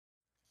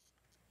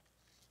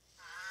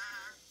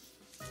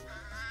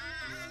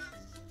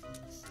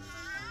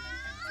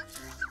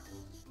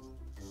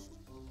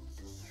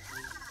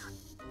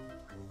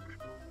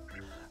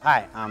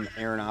Hi, I'm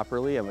Aaron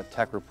Auperlee. I'm a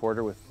tech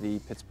reporter with the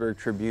Pittsburgh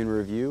Tribune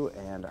Review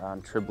and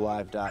on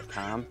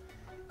triblive.com.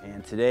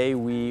 And today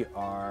we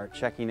are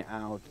checking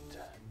out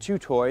two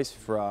toys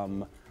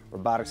from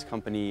robotics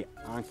company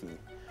Anki.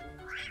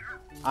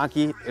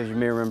 Anki, as you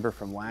may remember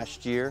from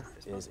last year,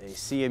 is a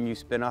CMU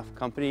spin-off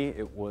company.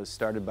 It was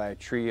started by a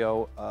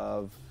trio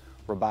of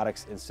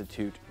Robotics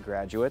Institute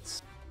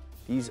graduates.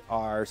 These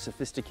are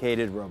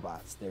sophisticated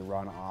robots. They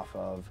run off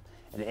of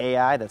an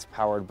AI that's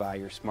powered by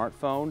your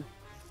smartphone.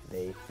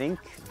 They think,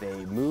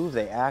 they move,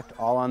 they act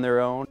all on their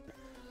own.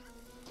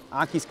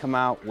 Anki's come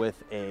out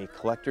with a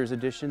collector's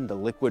edition, the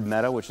Liquid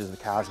Meta, which is the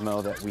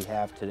Cosmo that we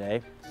have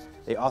today.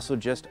 They also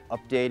just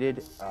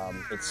updated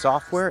its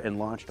software and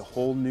launched a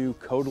whole new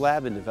code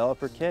lab and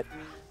developer kit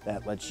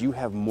that lets you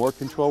have more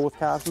control with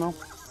Cosmo.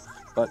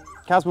 But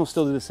Cosmo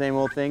still do the same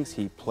old things.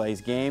 He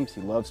plays games,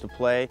 he loves to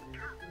play.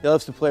 He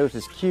loves to play with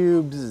his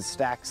cubes,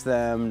 stacks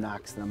them,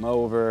 knocks them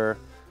over.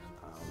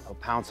 He'll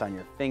pounce on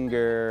your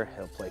finger,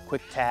 he'll play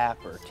quick tap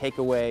or take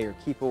away or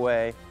keep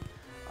away.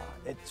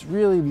 It's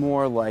really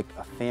more like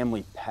a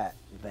family pet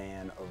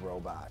than a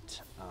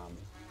robot.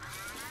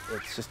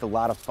 It's just a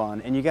lot of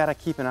fun, and you gotta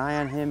keep an eye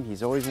on him.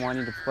 He's always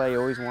wanting to play,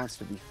 always wants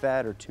to be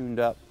fed or tuned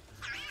up.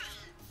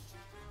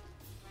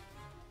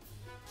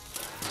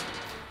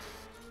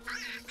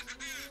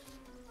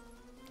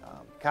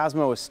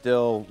 Cosmo is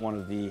still one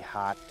of the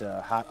hot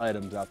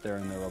items out there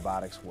in the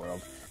robotics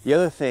world. The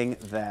other thing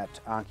that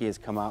Anki has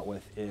come out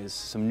with is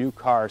some new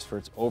cars for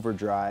its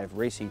Overdrive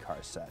racing car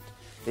set.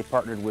 They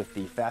partnered with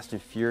the Fast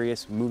and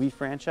Furious movie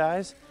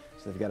franchise,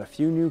 so they've got a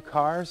few new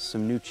cars,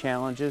 some new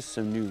challenges,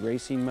 some new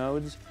racing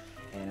modes,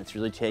 and it's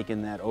really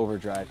taken that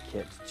Overdrive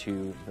kit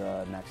to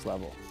the next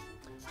level.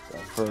 So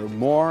for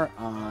more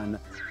on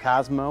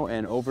Cosmo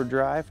and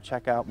Overdrive,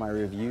 check out my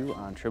review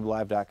on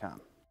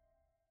triblive.com.